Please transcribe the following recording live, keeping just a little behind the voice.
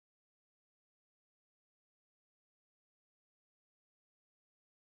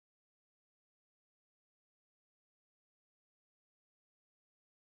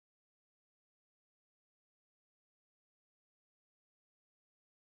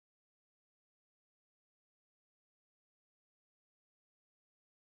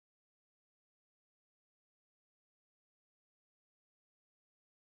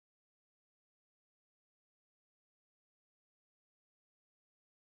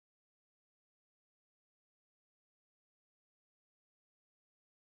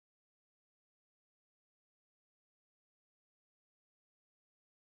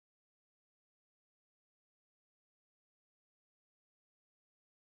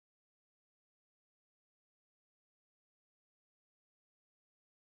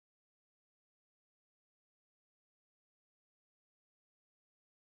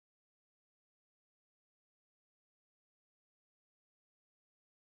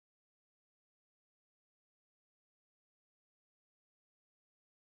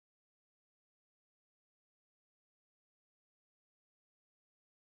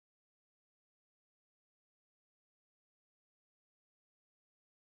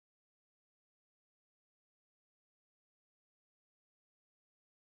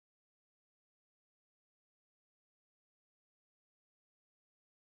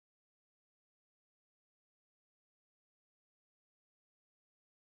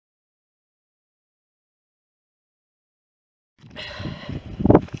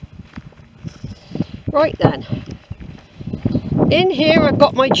Right then, in here I've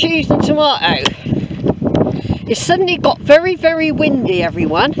got my cheese and tomato. It suddenly got very, very windy,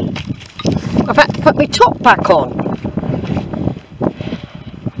 everyone. I've had to put my top back on.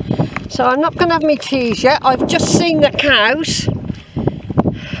 So I'm not going to have my cheese yet. I've just seen the cows.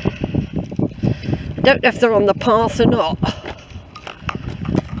 I don't know if they're on the path or not.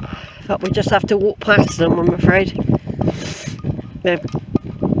 But we just have to walk past them, I'm afraid. The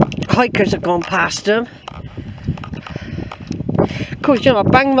hikers have gone past them. Of course, you know, I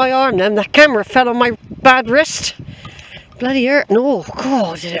banged my arm then, the camera fell on my bad wrist. Bloody hurt. Oh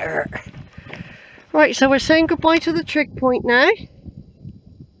God, did it hurt. Right, so we're saying goodbye to the trig point now.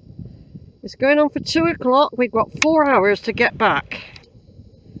 It's going on for 2 o'clock. We've got 4 hours to get back.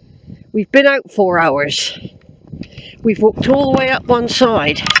 We've been out 4 hours. We've walked all the way up one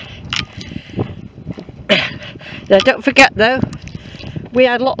side. Now don't forget though, we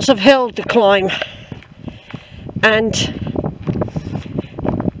had lots of hill to climb and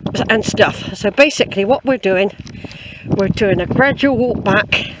stuff. So basically what we're doing a gradual walk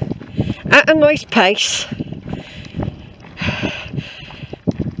back at a nice pace.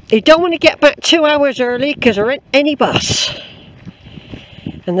 You don't want to get back 2 hours early because there ain't any bus.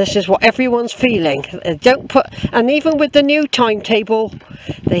 And this is what everyone's feeling. They don't put, and even with the new timetable,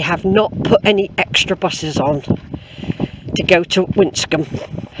 they have not put any extra buses on to go to Winscombe.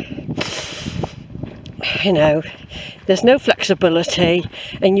 You know, there's no flexibility,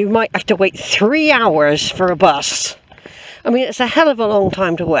 and you might have to wait 3 hours for a bus. I mean, it's a hell of a long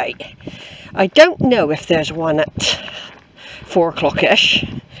time to wait. I don't know if there's one at 4 o'clock-ish.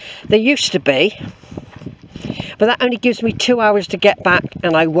 There used to be. But that only gives me 2 hours to get back,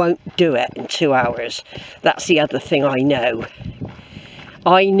 and I won't do it in 2 hours. That's the other thing I know.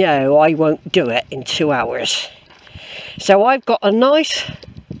 I know I won't do it in 2 hours. So I've got a nice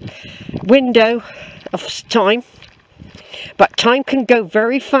window of time, but time can go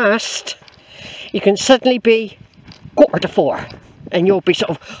very fast. You can suddenly be 3:45 and you'll be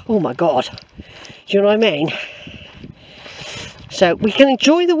sort of, oh my God. Do you know what I mean? So we can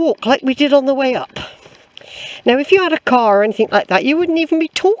enjoy the walk like we did on the way up. Now, if you had a car or anything like that, you wouldn't even be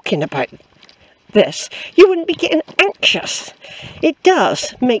talking about this. You wouldn't be getting anxious. It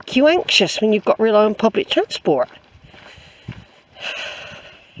does make you anxious when you've got to rely on public transport.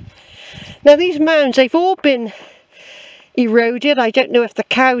 Now, these mounds, they've all been eroded. I don't know if the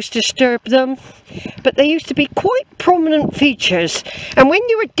cows disturbed them, but they used to be quite prominent features. And when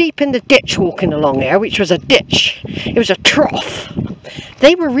you were deep in the ditch walking along there, which was a ditch, it was a trough,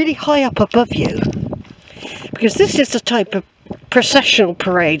 they were really high up above you. Because this is the type of processional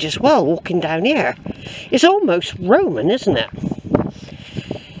parade as well, walking down here. It's almost Roman, isn't it?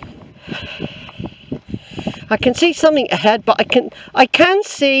 I can see something ahead, but I can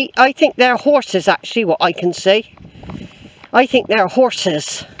see, I think they're horses actually, what I can see. I think they're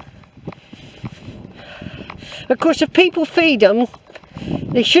horses. Of course, if people feed them,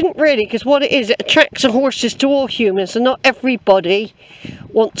 they shouldn't really, because what it is, it attracts the horses to all humans, and not everybody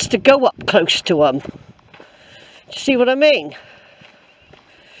wants to go up close to them. Do you see what I mean?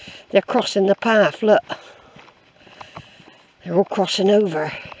 They're crossing the path, look. They're all crossing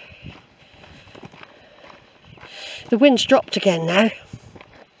over. The wind's dropped again now.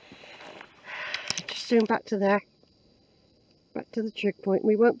 Just zoom back to there. Back to the trig point.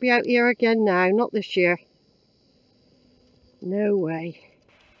 We won't be out here again now, not this year. No way.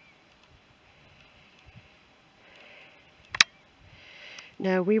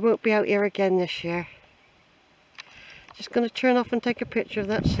 No, we won't be out here again this year. Just going to turn off and take a picture of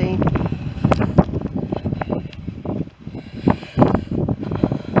that scene.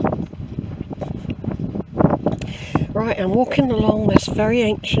 Right, I'm walking along this very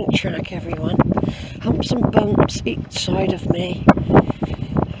ancient track, everyone. Humps and bumps each side of me,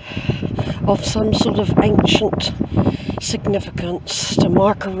 of some sort of ancient significance to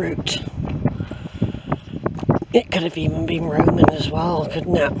mark a route. It could have even been Roman as well,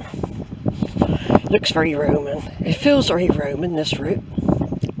 couldn't it? Looks very Roman. It feels very Roman, this route.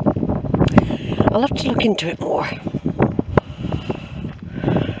 I'll have to look into it more.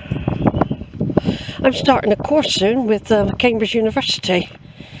 I'm starting a course soon with Cambridge University.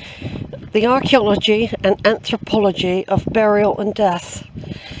 The Archaeology and Anthropology of Burial and Death.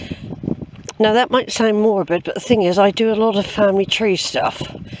 Now that might sound morbid, but the thing is, I do a lot of family tree stuff.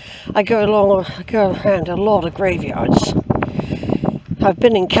 I go around a lot of graveyards. I've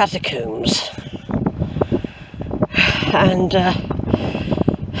been in catacombs. And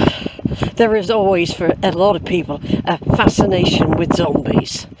there is always, for a lot of people, a fascination with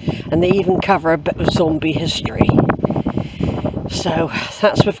zombies. And they even cover a bit of zombie history. So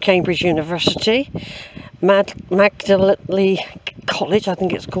that's with Cambridge University. Magdalene College, I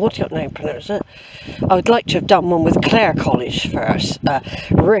think it's called, I don't know how to pronounce it. I would like to have done one with Clare College first,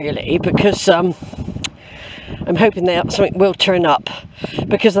 really, because I'm hoping that something will turn up.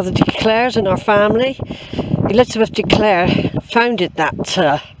 Because of the de Clares in our family, Elizabeth de Clare founded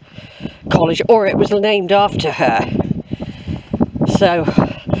that college, or it was named after her. So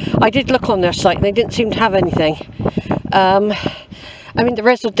I did look on their site and they didn't seem to have anything. I mean, the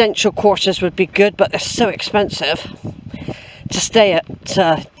residential courses would be good, but they're so expensive to stay at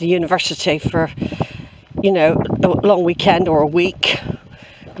the university for, you know, a long weekend or a week.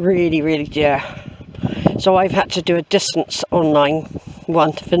 Really, really dear. So I've had to do a distance online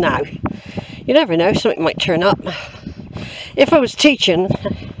one for now. You never know, something might turn up. If I was teaching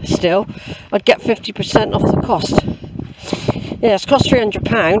still, I'd get 50% off the cost. Yeah, it's cost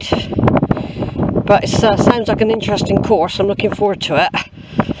 £300, but it sounds like an interesting course. I'm looking forward to it.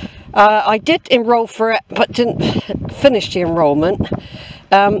 I did enrol for it, but didn't finish the enrolment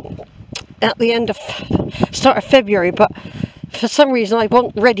at the end of start of February. But for some reason, I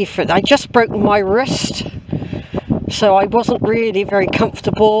wasn't ready for it. I just broke my wrist, so I wasn't really very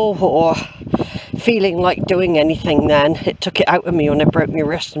comfortable or feeling like doing anything then. It took it out of me when I broke my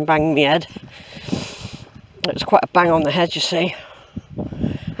wrist and banged my head. It was quite a bang on the head, you see.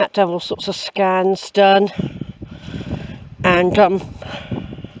 Had to have all sorts of scans done and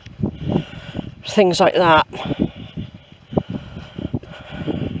things like that.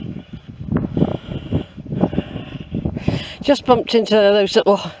 Just bumped into those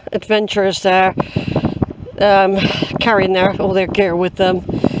little adventurers there, carrying all their gear with them.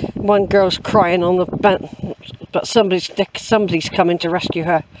 One girl's crying on the bench, but somebody's coming to rescue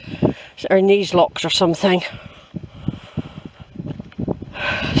her. Her knees locked or something.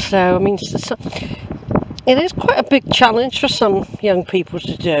 So I mean, it is quite a big challenge for some young people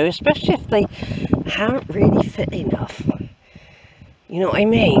to do, especially if they aren't really fit enough. You know what I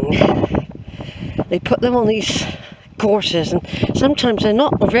mean? They put them on these courses, and sometimes they're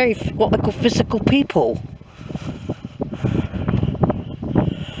not very what I call physical people.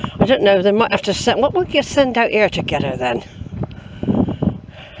 I don't know. They might have to send. What would you send out here to get her then?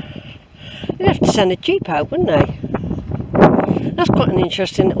 They'd have to send a jeep out, wouldn't they? That's quite an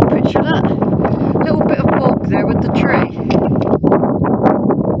interesting little picture, that. Little bit of bog there with the tree.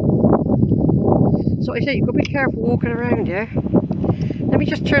 So I say, you've got to be careful walking around here. Let me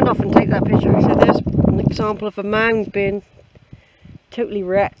just turn off and take that picture. So there's an example of a mound being totally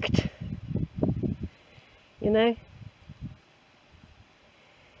wrecked. You know?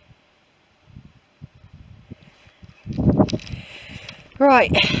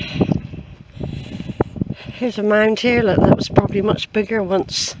 Right. Here's a mound here, look, that was probably much bigger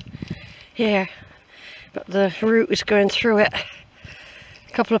once here, but the route was going through it.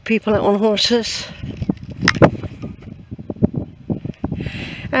 A couple of people out on horses.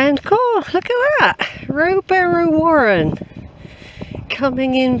 And oh, look at that! Rowberrow Warren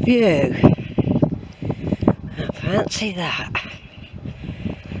coming in view. Fancy that.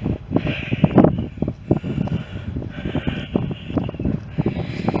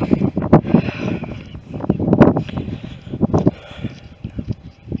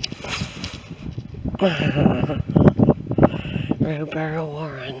 Rowberrow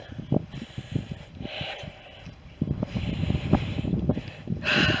Warren.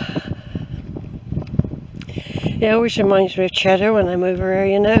 It always reminds me of Cheddar when I'm over here,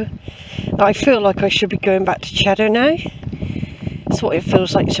 you know. I feel like I should be going back to Cheddar now. That's what it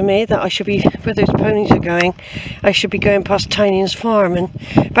feels like to me, that I should be, where those ponies are going, I should be going past Tiny's farm and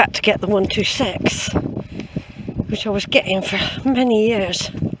back to get the 126, which I was getting for many years.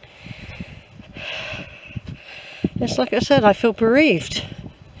 It's like I said, I feel bereaved.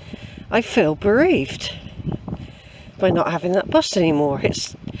 I feel bereaved by not having that bus anymore.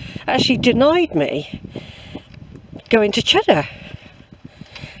 It's actually denied me going to Cheddar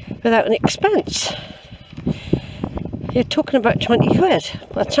without an expense. You're talking about 20 quid.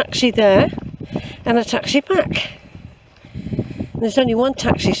 A taxi there and a taxi back. And there's only one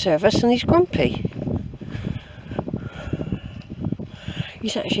taxi service and he's grumpy.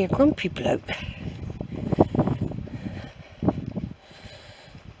 He's actually a grumpy bloke.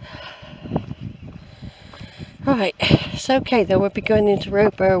 Right, it's okay though, we'll be going into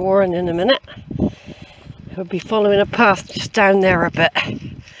Rowberrow Warren in a minute. We'll be following a path just down there a bit.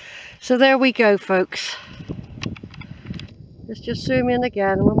 So there we go, folks. Let's just zoom in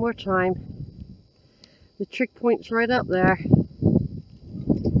again one more time. The trig point's right up there.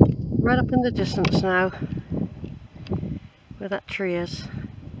 Right up in the distance now, where that tree is.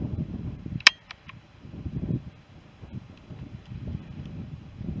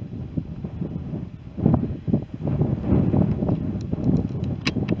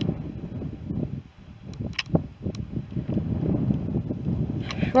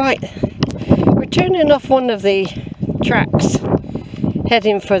 Right, we're turning off one of the tracks,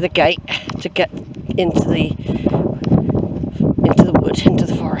 heading for the gate to get into the woods, into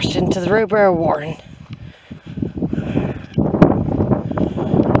the forest, into the Rowberrow warren.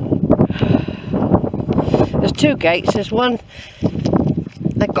 There's two gates. There's one,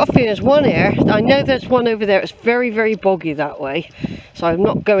 I got a feeling there's one here. I know there's one over there. It's very, very boggy that way, so I'm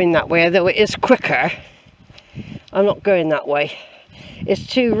not going that way, although it is quicker. I'm not going that way. It's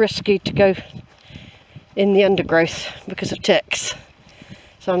too risky to go in the undergrowth because of ticks,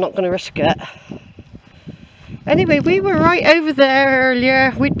 so I'm not going to risk it. Anyway, we were right over there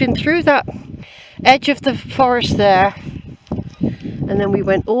earlier. We'd been through that edge of the forest there, and then we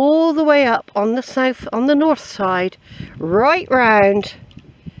went all the way up on the north side, right round,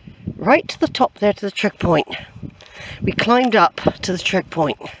 right to the top there to the trig point. We climbed up to the trig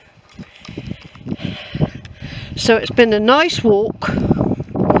point. So it's been a nice walk.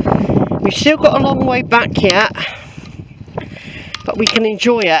 We've still got a long way back yet, but we can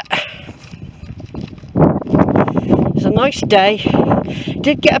enjoy it. It's a nice day.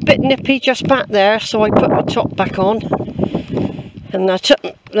 Did get a bit nippy just back there, so I put my top back on. And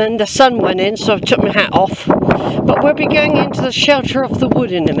then the sun went in, so I took my hat off. But we'll be going into the shelter of the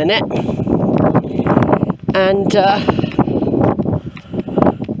wood in a minute. And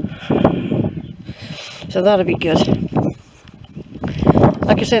so that'll be good.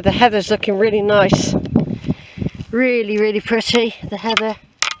 Like I said, the heather's looking really nice. Really, really pretty, the heather.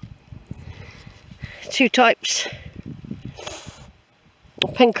 Two types. A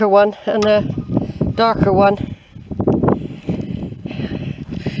pinker one and a darker one.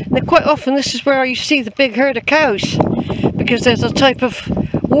 Now quite often this is where you see the big herd of cows, because there's a type of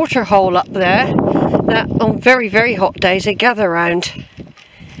water hole up there that on very, very hot days they gather around.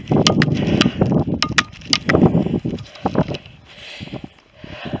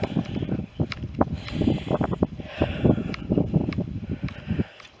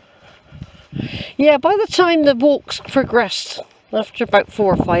 Yeah, by the time the walk's progressed, after about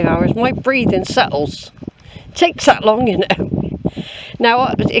 4 or 5 hours, my breathing settles. It takes that long, you know.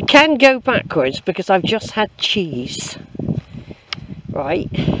 Now, it can go backwards because I've just had cheese. Right?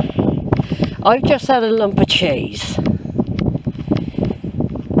 I've just had a lump of cheese.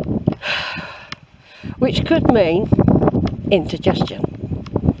 Which could mean indigestion.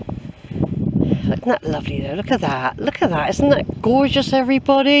 Isn't that lovely though? Look at that. Look at that. Isn't that gorgeous,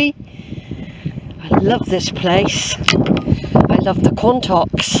 everybody? I love this place. I love the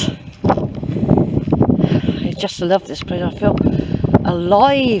Quantocks. I just love this place. I feel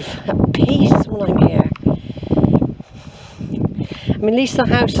alive, at peace when I'm here. I mean, at least the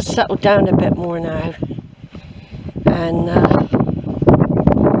house has settled down a bit more now. And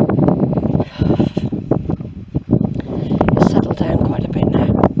it's settled down quite a bit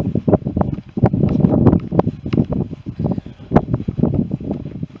now.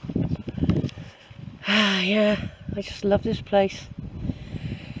 Yeah, I just love this place.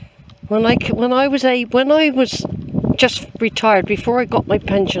 When I was just retired, before I got my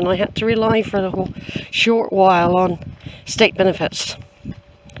pension, I had to rely for a whole short while on state benefits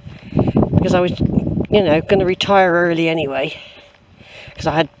because I was, you know, going to retire early anyway, because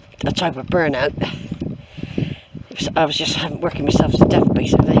I had a type of burnout. I was just working myself to death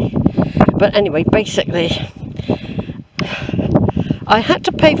basically. But anyway, basically I had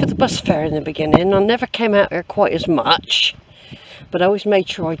to pay for the bus fare in the beginning. I never came out here quite as much, but I always made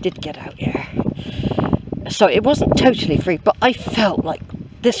sure I did get out here. So it wasn't totally free, but I felt like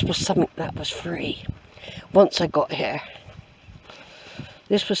this was something that was free once I got here.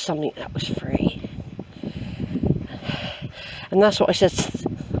 This was something that was free. And that's what I said,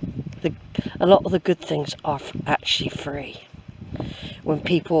 a lot of the good things are actually free. When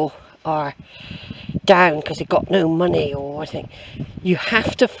people are down because they've got no money, or I think you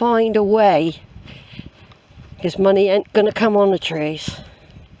have to find a way, because money ain't going to come on the trees.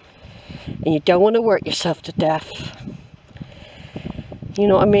 And you don't want to work yourself to death. You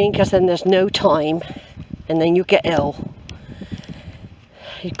know what I mean? Because then there's no time, and then you get ill.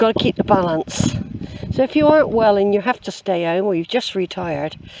 You've got to keep the balance. So if you aren't well and you have to stay home, or you've just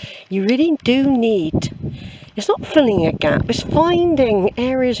retired, you really do need, it's not filling a gap, it's finding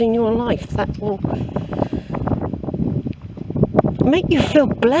areas in your life that will make you feel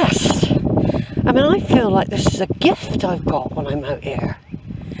blessed. I mean, I feel like this is a gift I've got when I'm out here.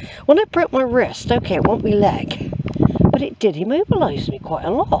 When I broke my wrist, okay, it wasn't my leg, but it did immobilise me quite a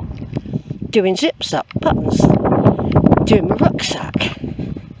lot. Doing zips up, buttons, doing my rucksack.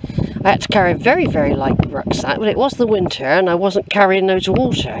 I had to carry a very, very light rucksack, but it was the winter and I wasn't carrying loads of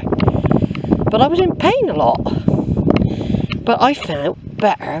water. But I was in pain a lot. But I found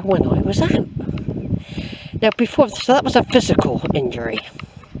better when I was out. Now before, so that was a physical injury.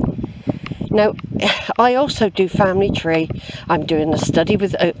 Now, I also do family tree. I'm doing a study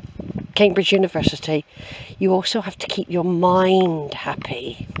with Cambridge University. You also have to keep your mind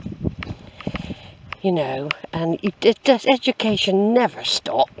happy. You know, and education never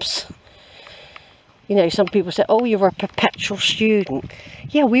stops. You know, some people say, oh, you're a perpetual student.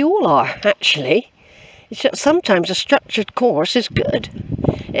 Yeah, we all are, actually. It's just sometimes a structured course is good.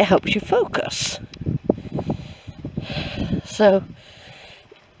 It helps you focus. So,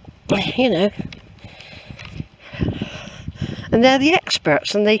 you know, and they're the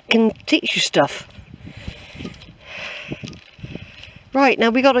experts and they can teach you stuff. Right, now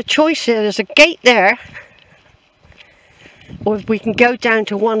we got a choice here. There's a gate there, or we can go down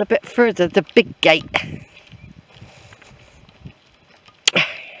to one a bit further, the big gate.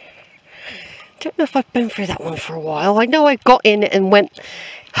 Don't know if I've been through that one for a while. I know I got in it and went,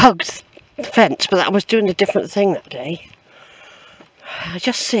 hugged the fence, but I was doing a different thing that day. I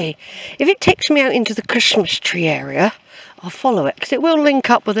just see, if it takes me out into the Christmas tree area, I'll follow it, because it will link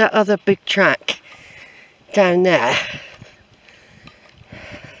up with that other big track down there.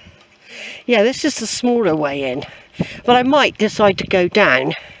 Yeah, this is the smaller way in, but I might decide to go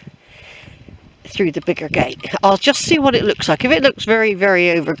down through the bigger gate. I'll just see what it looks like. If it looks very,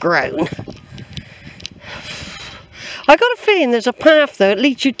 very overgrown. I got a feeling there's a path though, it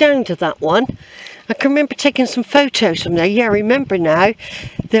leads you down to that one. I can remember taking some photos from there. Yeah, I remember now.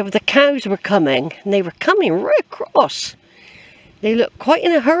 The cows were coming, and they were coming right across. They looked quite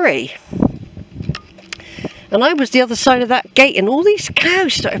in a hurry. And I was the other side of that gate, and all these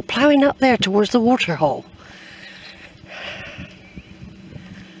cows started ploughing up there towards the water hole.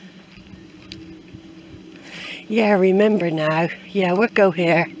 Yeah, I remember now. Yeah, we'll go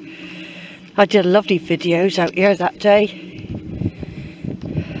here. I did lovely videos out here that day.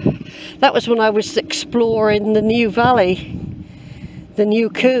 That was when I was exploring the new valley, the new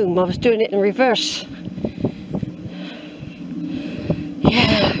Coombe. I was doing it in reverse.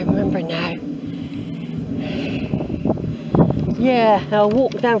 Yeah, I remember now. Yeah, I'll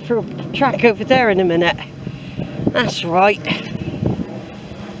walk down through a track over there in a minute. That's right.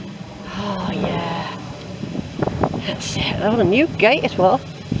 Oh yeah. That's it. Oh, a new gate as well.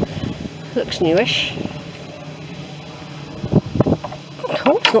 Looks newish.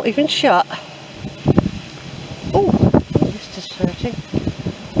 Oh, it's not even shut. Oh, this is hurting.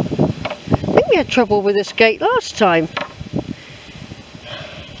 I think we had trouble with this gate last time.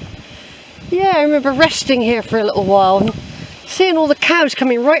 Yeah, I remember resting here for a little while and seeing all the cows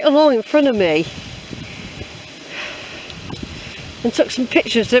coming right along in front of me. And took some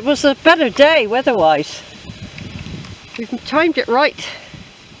pictures. It was a better day weather-wise. We've timed it right.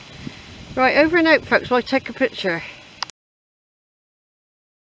 Right, over and out folks while I take a picture.